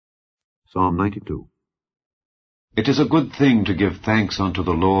Psalm 92. It is a good thing to give thanks unto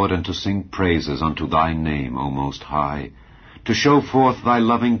the Lord, and to sing praises unto thy name, O Most High, to show forth thy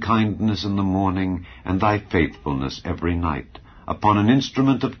loving kindness in the morning, and thy faithfulness every night, upon an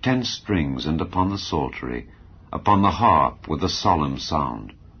instrument of 10 strings, and upon the psaltery, upon the harp with a solemn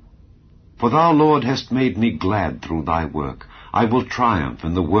sound. For thou, Lord, hast made me glad through thy work. I will triumph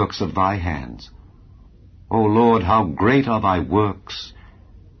in the works of thy hands. O Lord, how great are thy works,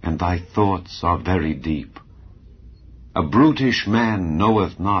 and thy thoughts are very deep. A brutish man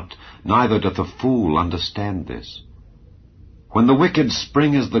knoweth not, neither doth a fool understand this. When the wicked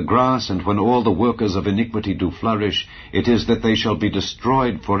spring as the grass, and when all the workers of iniquity do flourish, it is that they shall be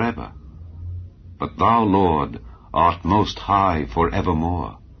destroyed forever. But thou, Lord, art most high for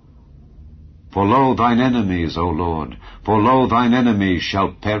evermore. For lo, thine enemies, O Lord, for lo, thine enemies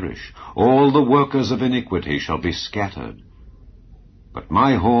shall perish. All the workers of iniquity shall be scattered. But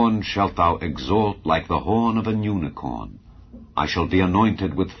my horn shalt thou exalt like the horn of an unicorn. I shall be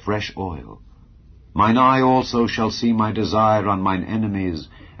anointed with fresh oil. Mine eye also shall see my desire on mine enemies,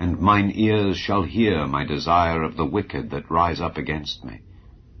 and mine ears shall hear my desire of the wicked that rise up against me.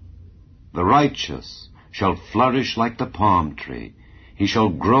 The righteous shall flourish like the palm tree. He shall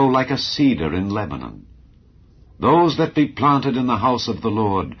grow like a cedar in Lebanon. Those that be planted in the house of the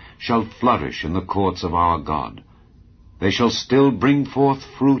Lord shall flourish in the courts of our God. They shall still bring forth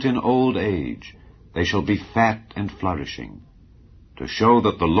fruit in old age. They shall be fat and flourishing, to show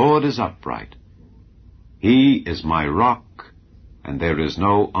that the Lord is upright. He is my rock, and there is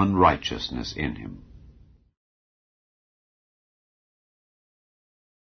no unrighteousness in him.